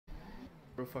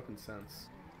no fucking sense.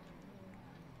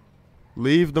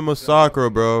 Leave the massacre,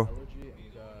 bro.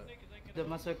 The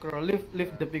massacre. Leave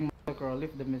the big massacre.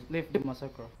 Leave the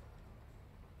massacre.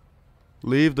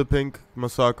 Leave the pink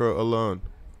massacre alone.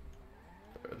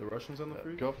 Are the Russians on the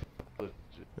free? Go.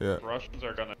 Yeah. Russians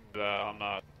are gonna do that. I'm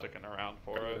not sticking around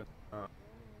for it.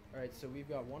 Alright, so we've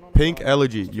got one on Pink the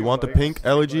elegy. You want the pink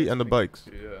elegy and the bikes.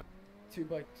 Yeah. 2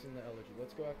 bikes in the elegy.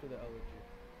 Let's go after the elegy.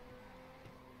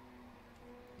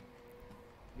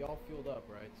 Y'all fueled up,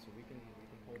 right? So we can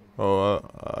hold them.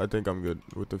 Oh, I think I'm good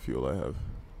with the fuel I have.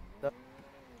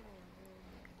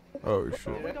 Oh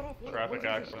shit. Traffic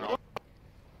accident.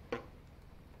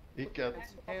 He got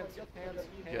Hands,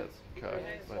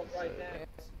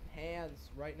 hands,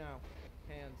 right now.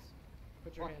 Hands.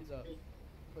 Put your hands up.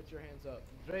 Put your hands up.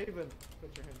 Draven,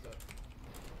 put your hands up.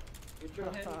 Put your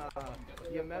hands up.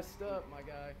 You messed up, my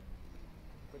guy.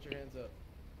 Put your hands up.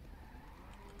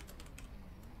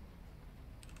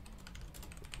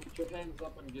 Put your hands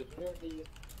up and get ready.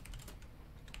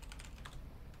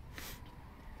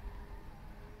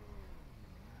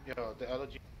 yo the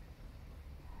allergy.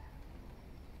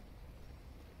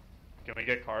 Can we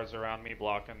get cars around me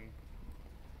blocking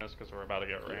this because we're about to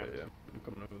get rammed? Yeah, I'm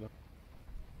coming over there.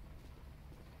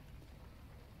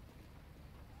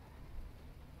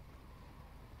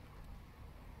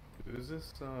 Who's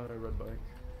this red bike?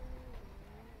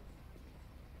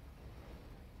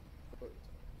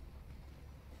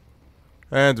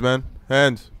 Hands, man.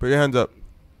 Hands. Put your hands up.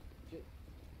 It's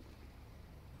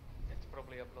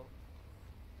probably up low.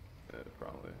 Yeah,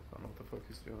 probably. I don't know what the fuck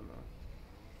he's doing now.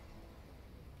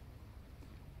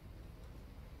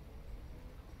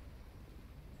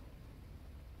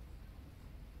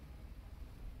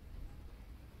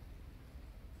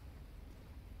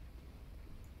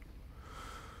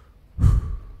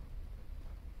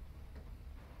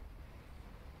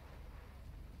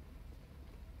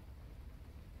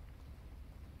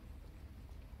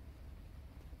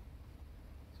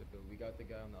 So we got the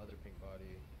guy on the other pink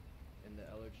body. And the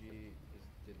elegy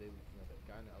is no,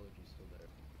 the guy in the elegy is still there.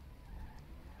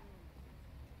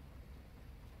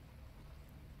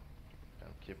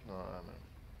 I'm keeping an eye on him.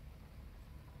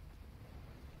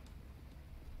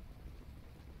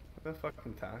 That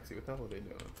fucking taxi, what the hell are they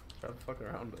doing? Try to fuck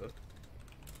around us.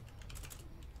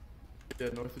 Yeah,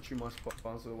 north of Chumash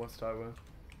Plaza, West Highway.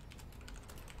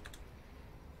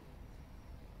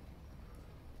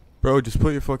 Bro, just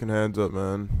put your fucking hands up,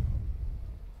 man.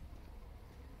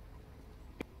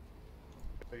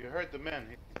 You heard the man.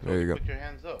 He There you go. Put your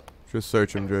hands up. Just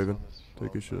search him, This Draven. one is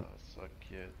Take your full, shit. So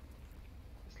cute.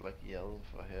 It's like yelling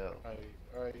for help.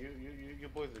 Alright, you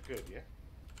boys are good, yeah?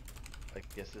 I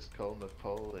guess it's calling the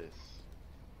police.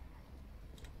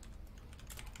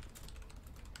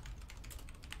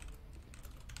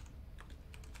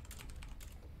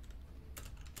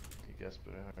 You guys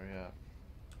better hurry up.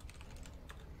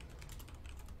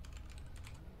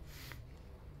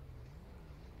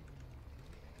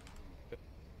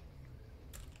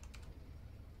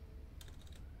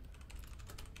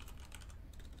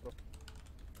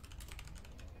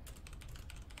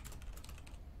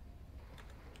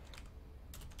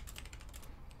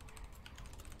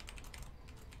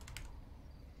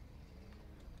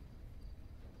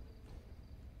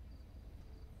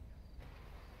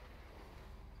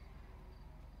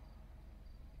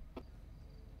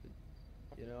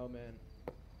 You know, man,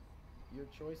 your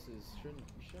choices you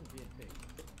shouldn't be in pink.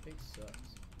 Pink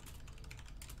sucks.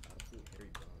 Absolute Harry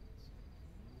Bonds.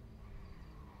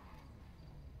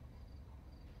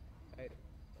 Hey,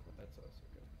 that's us,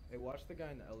 okay. Hey, watch the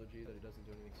guy in the elegy that he doesn't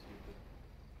do anything stupid.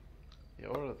 You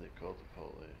already called the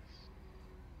police.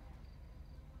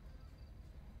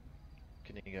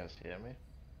 Can you guys hear me?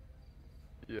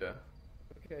 Yeah.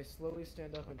 Okay, slowly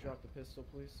stand up and drop the pistol,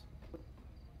 please. And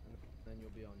then you'll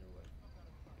be on your way.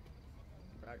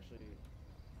 Actually,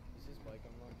 is his bike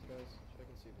unlocked, guys? Check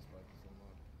and see if his bike is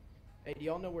unlocked. Hey, do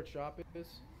y'all know where Chop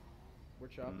is? Where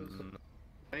Chop is?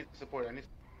 I need support, I need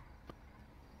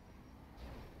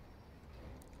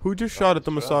Who just shot at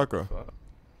the massacre?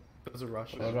 There's a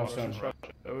Russian. Russian.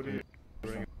 Odie.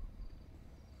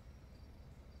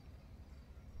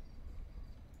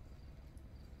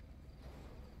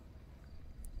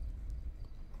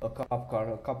 A cop car,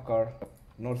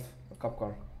 north, a cop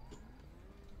car.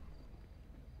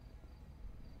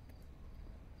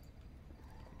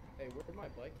 Hey, where'd my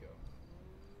bike go?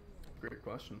 Great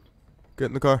question. Get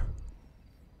in the car.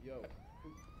 Yo.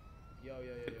 Yo.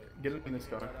 Get in this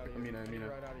car. Right out of here. Amina.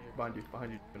 Right out of here.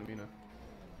 Behind you, Amina.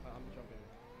 I'm jumping in.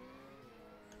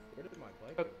 Where did my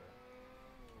bike go?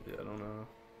 Yeah, I don't know.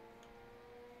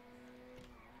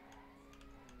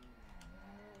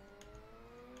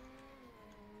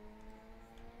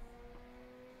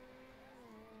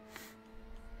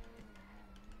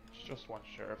 just one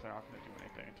sheriff. They're not gonna do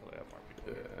anything until they have more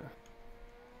people. Yeah.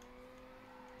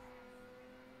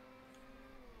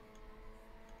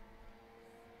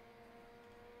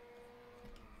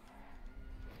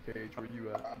 Cage, where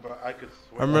you at? But I could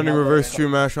swear. I'm running reverse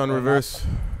Chumash on reverse.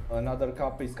 Another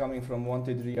cop is coming from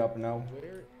wanted re-up now.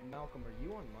 Where, Malcolm, are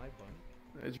you on my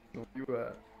bun? Cage, where you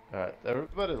at? Alright,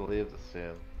 everybody leave the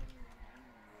scene.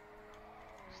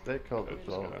 Stay calm Just as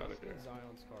get well. out of It's here. in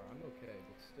Zion's car. I'm okay,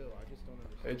 but still, I just don't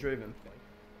understand. Hey, Draven.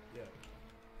 Yeah.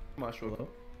 Chumash, Hello?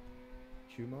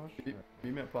 Chumash?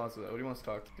 Meet me at Plaza. Odie wants to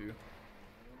talk to you.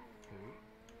 Who?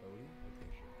 Odie? Okay,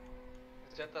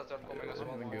 sure. Zetas are coming as well.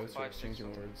 And then on goes to 5, 6. exchanging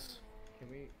words. Can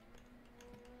we...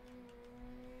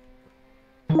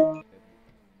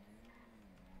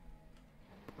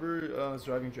 Whoever is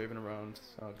driving Draven around,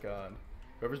 oh god.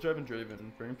 Whoever's driving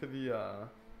Draven, bring him to the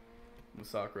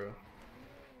Masakura.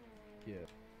 Yeah.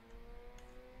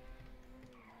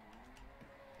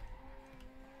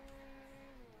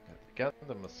 The guy in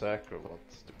the massacre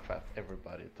wants to crap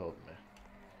everybody, told me.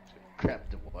 To crap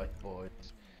the white boys.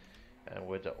 And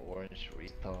with the orange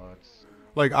retards.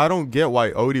 Like, I don't get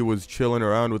why Odie was chilling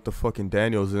around with the fucking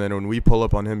Daniels, and then when we pull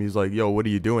up on him, he's like, yo, what are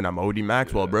you doing? I'm Odie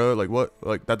Maxwell, bro. Like, what?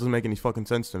 Like, that doesn't make any fucking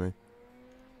sense to me.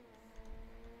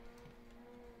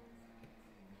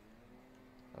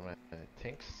 I mean, he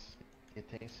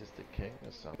thinks he's the king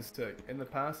or something. It's like, in the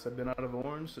past, I've been out of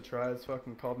orange, so Triad's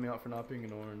fucking called me out for not being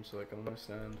an orange, so like, I don't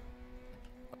understand.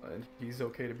 And he's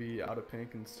okay to be out of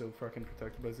pink and still fucking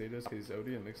protected by Zetas because he's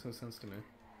Odie, it makes no sense to me.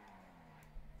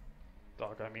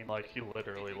 Dog, I mean, like, he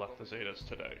literally left the Zetas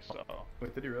today, so.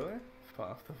 Wait, did he really?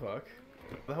 Fuck the fuck.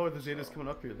 What the hell are the Zetas coming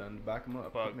up here then? To back him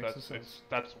up? But It makes no sense.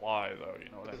 that's why, though,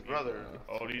 you know what I His mean? brother.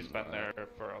 Odie's been there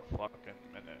for a fucking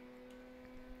minute.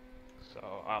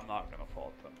 So, I'm not gonna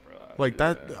fault them for that. Like,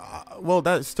 that, well,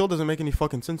 that still doesn't make any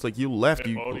fucking sense. Like, you left. If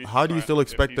You, Odie's how do you trying- still if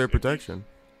expect he's- their if he's- protection?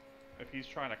 If he's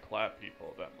trying to clap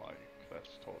people, then, like,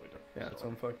 that's totally different. Yeah, that's what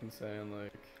I'm fucking saying,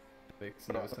 like, it makes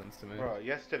no sense to me. Bro,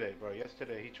 yesterday,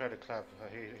 he tried to clap.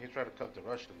 He tried to clap the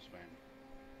Russians, man.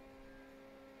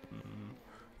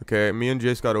 Okay, me and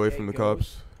Jace got away Hey, from the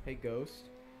Ghost. cops. Hey, Ghost.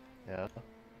 Yeah?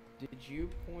 Did you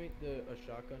point a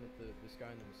shotgun at this guy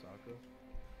in the Masako?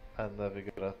 I never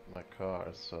got out my car,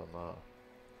 so no.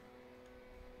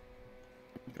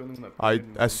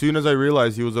 As soon as I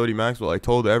realized he was Odie Maxwell, I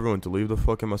told everyone to leave the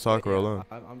fucking Masakura alone.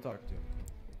 I'm talking to him.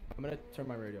 I'm gonna turn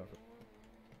my radio off.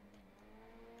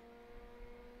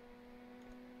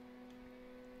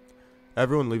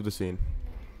 Everyone leave the scene.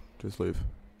 Just leave.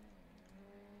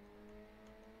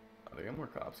 They got more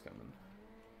cops coming.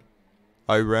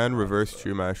 I ran reverse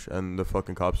Chumash and the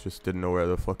fucking cops just didn't know where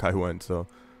the fuck I went, so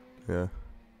yeah.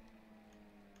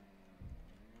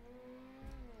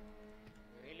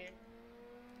 Really?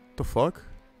 The fuck?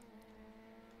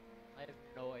 I have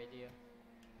no idea.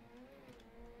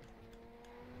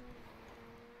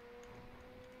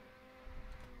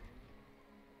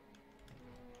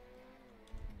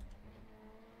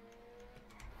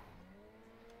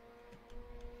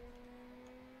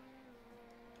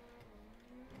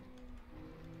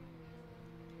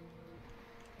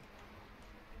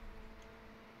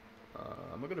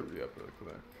 I'm gonna re-up really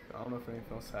quick. I don't know if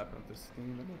anything else happened with this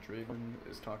team. I know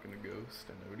Draven is talking to Ghost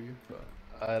and Odie,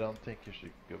 but I don't think you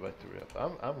should go back to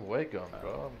re-up. I'm way gone,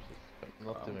 bro. I'm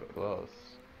not even close.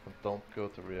 And don't go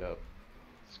to re-up.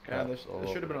 yeah, they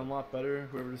should have been a lot better.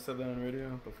 Whoever just said that on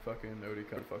radio, but fucking Odie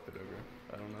kind of fucked it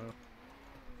over. I don't know.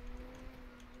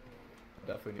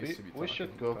 Definitely needs to be. We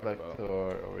should go back to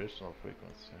our original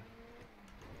frequency.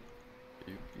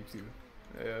 You too.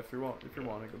 Yeah, if you want, go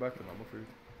back to normal frequency.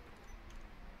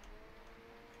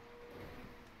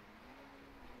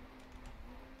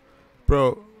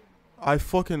 Bro, I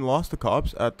fucking lost the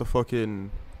cops at the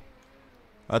fucking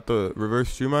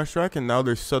reverse Chumash track, and now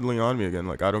they're suddenly on me again.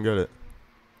 Like, I don't get it.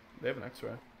 They have an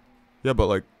X-ray. Yeah, but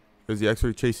like, is the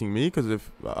X-ray chasing me? Because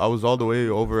if I was all the way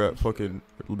over at fucking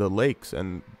the lakes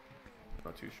and.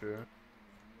 Not too sure.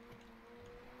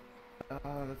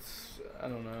 That's, I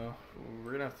don't know.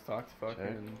 We're gonna have to talk to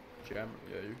fucking Jam.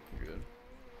 Yeah, you're good.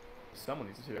 Someone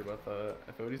needs to hear about that.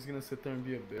 If Odie's gonna sit there and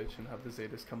be a bitch and have the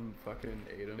Zetas come fucking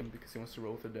aid him because he wants to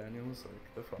roll with the Daniels,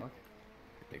 like, the fuck?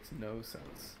 It makes no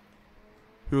sense.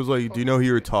 He was like, do you know who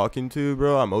you were talking to,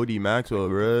 bro? I'm Odie Maxwell,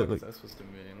 bro. What the fuck Like, is that supposed to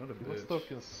mean? What a He was bitch.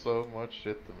 talking so much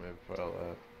shit to me for all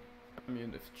that. I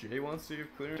mean, if Jay wants to give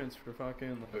clearance for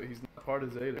fucking, like, he's not part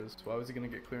of Zetas, why was he gonna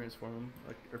get clearance for him?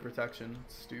 Like, or protection?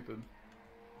 It's stupid.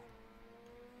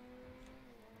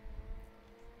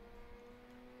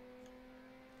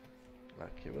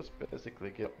 Like, he was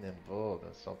basically getting involved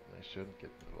in something he shouldn't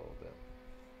get involved in.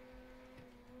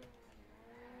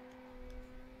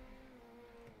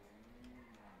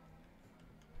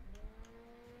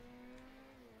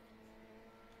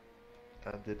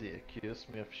 And did he accuse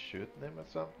me of shooting him or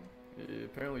something? Yeah,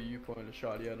 apparently you pointed a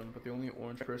shot at him, but the only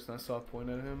orange person I saw point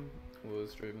at him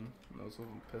was Draven. That was with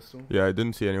a pistol. Yeah, I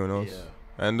didn't see anyone else. Yeah.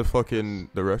 And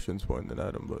the Russians pointed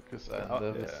at him, but. Because I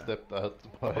never stepped out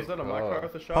my Was that on my car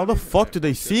with a shot? How the fuck did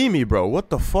they see me, bro? What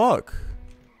the fuck?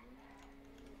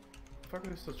 The fuck are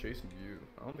they still chasing you?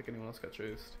 I don't think anyone else got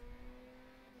chased.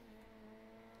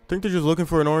 I think they're just looking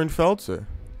for an orange Feltzer.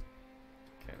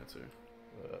 Can't answer.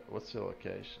 What's your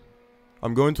location?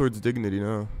 I'm going towards Dignity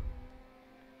now.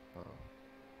 Oh.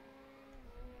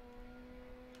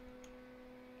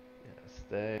 Yeah,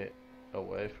 stay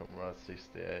away from Route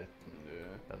 68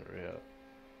 and Rio.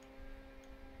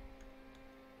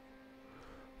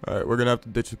 Alright, we're gonna have to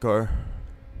ditch the car.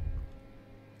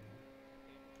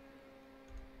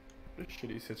 What a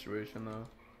shitty situation though.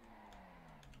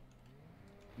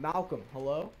 Malcolm,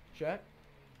 hello? Check.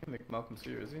 I think Malcolm's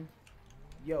here, is he?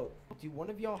 Yo, do one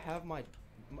of y'all have my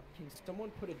can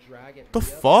someone put a drag at The Rio?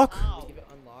 fuck? Leave it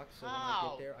unlocked so when I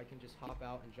get there I can just hop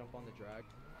out and jump on the drag.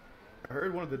 I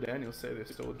heard one of the Daniels say they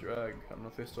stole a drag. I don't know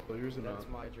if they stole yours or not. That's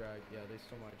my drag. Yeah, they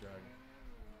stole my drag.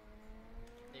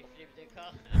 They flipped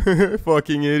the car.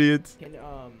 Fucking idiots. Can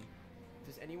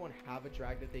does anyone have a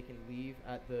drag that they can leave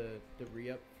at the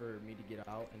re-up for me to get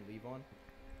out and leave on?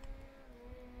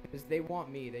 Because they want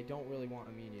me. They don't really want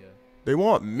Armenia. They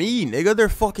want me, nigga. They're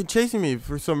fucking chasing me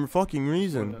for some fucking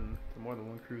reason. More than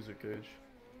one cruiser, Cage.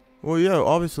 Well, yeah,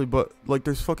 obviously, but like,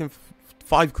 there's fucking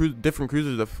five different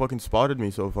cruisers that fucking spotted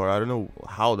me so far. I don't know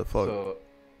how the fuck. So,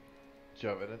 do you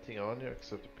have anything on you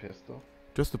except a pistol?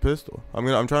 Just a pistol.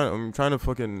 I'm trying to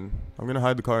fucking. I'm gonna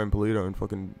hide the car in Polito and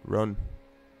fucking run.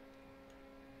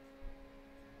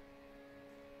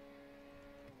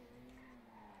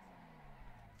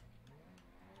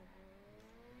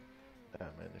 Yeah,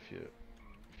 man.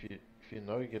 If you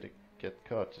know you're gonna get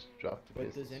caught, just drop the But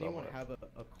pistol does anyone somewhere. have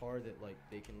a car that like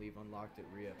they can leave unlocked at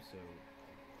re-up, so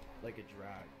like a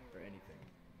drag or anything?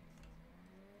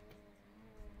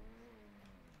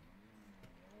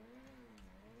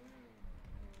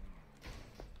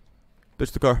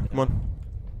 Ditch the car. Come on.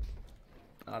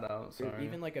 Not out. Or Sorry.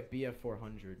 even like a BF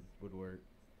 400 would work.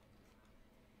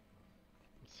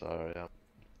 Sorry, I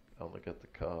only got the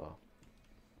car.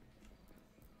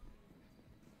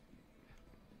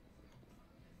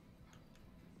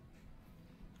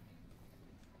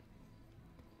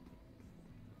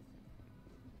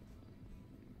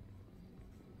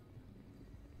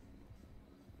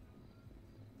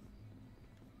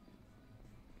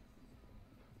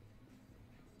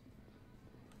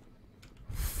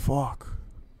 Fuck.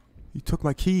 You took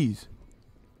my keys.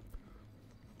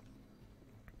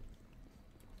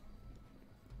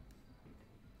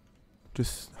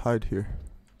 Just hide here.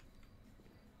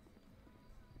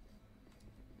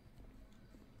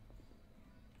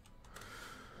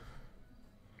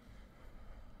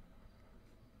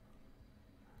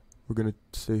 We're gonna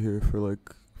stay here for like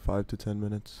 5 to 10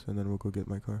 minutes and then we'll go get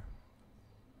my car.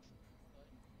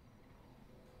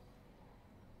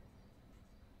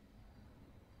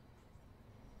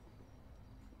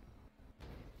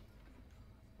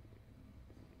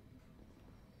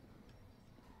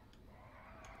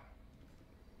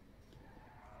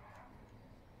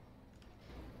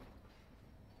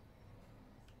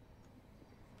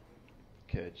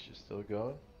 Cage, you still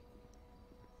going?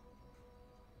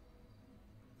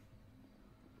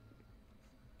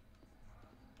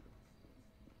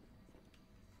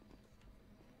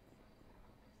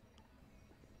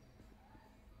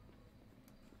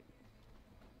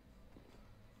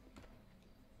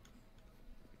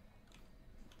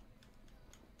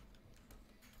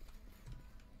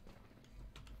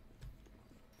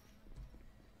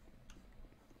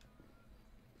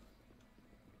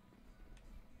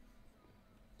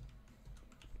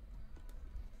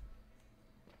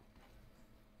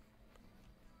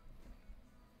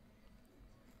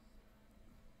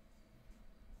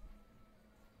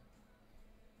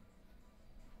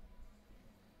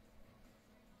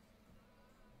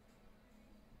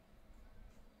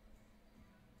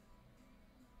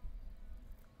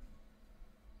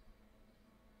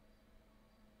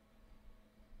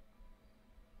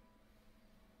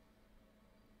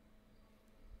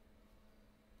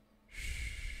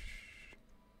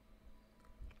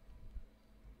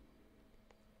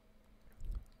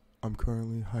 I'm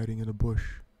currently hiding in a bush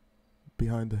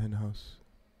behind the hen house.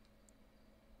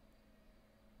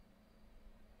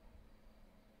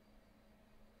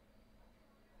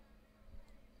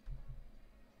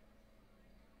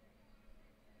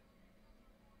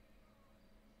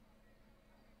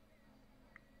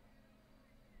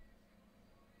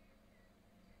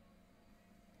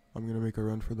 I'm gonna make a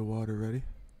run for the water. Ready?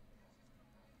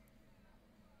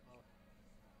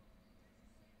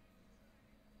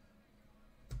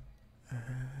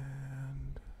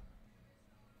 And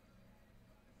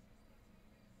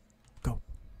go.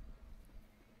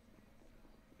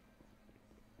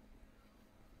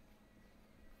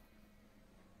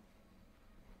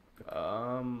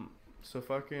 So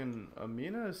fucking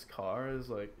Amina's car is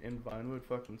like in Vinewood,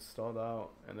 fucking stalled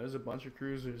out, and there's a bunch of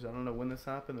cruisers. I don't know when this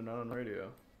happened. They're not on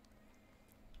radio.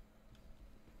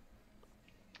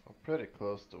 I'm pretty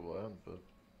close to one,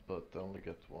 but I only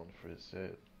get one free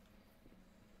seat.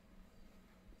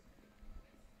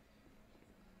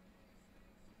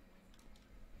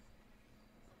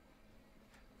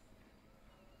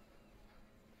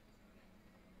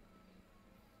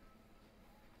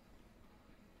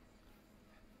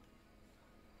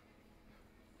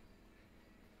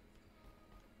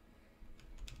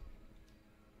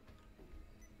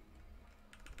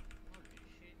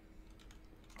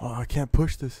 Oh, I can't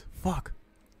push this. Fuck.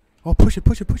 Oh, push it,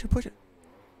 push it, push it, push it.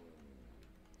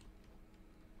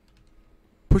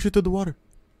 Push it to the water.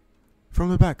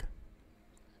 From the back.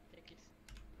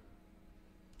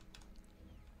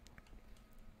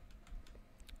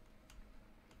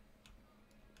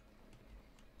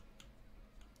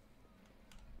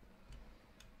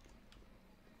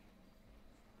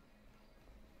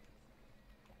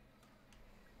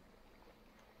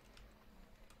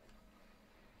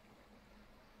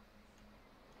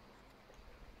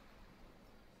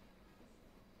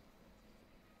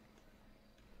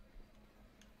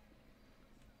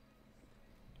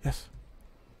 Yes.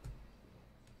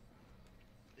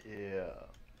 Yeah,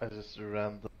 I just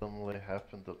randomly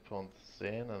happened upon the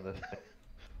scene and then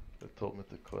they told me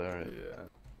to clear it. Yeah.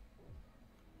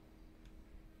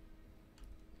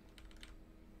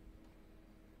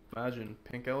 Imagine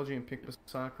pink LG and pink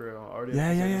Sakura already. Yeah,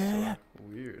 at the yeah, same yeah, store.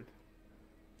 yeah. Weird.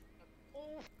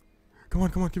 Come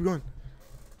on, keep going.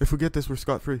 If we get this, we're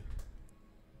scot-free.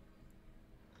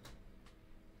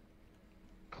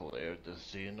 Cleared the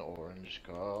scene, orange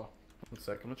car. 1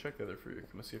 sec, I'm gonna check the other for you. I'm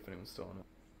gonna see if anyone's still on it.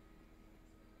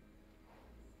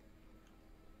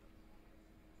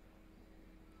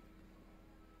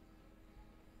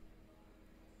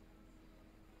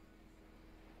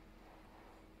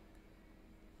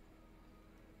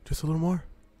 Just a little more.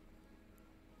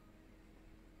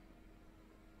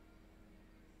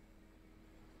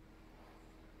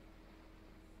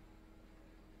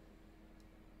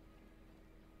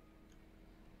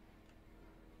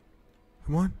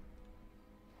 Come on.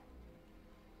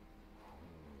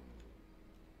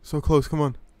 So close, come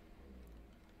on.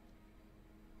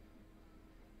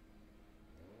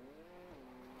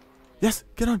 Yes,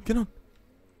 get on, get on.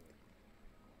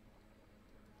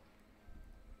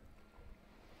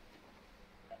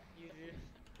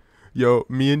 Yo,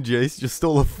 me and Jace just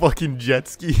stole a fucking jet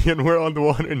ski and we're on the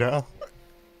water now.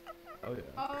 Oh yeah.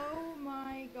 Oh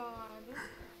my god.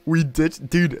 We ditched,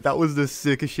 dude, that was the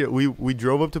sickest shit. We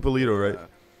drove up to Polito, right? Yeah.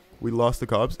 We lost the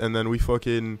cops and then we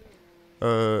fucking,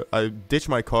 I ditched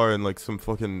my car in like some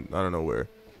fucking, I don't know where.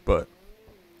 But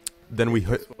then we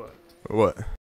hit, Guess what? what?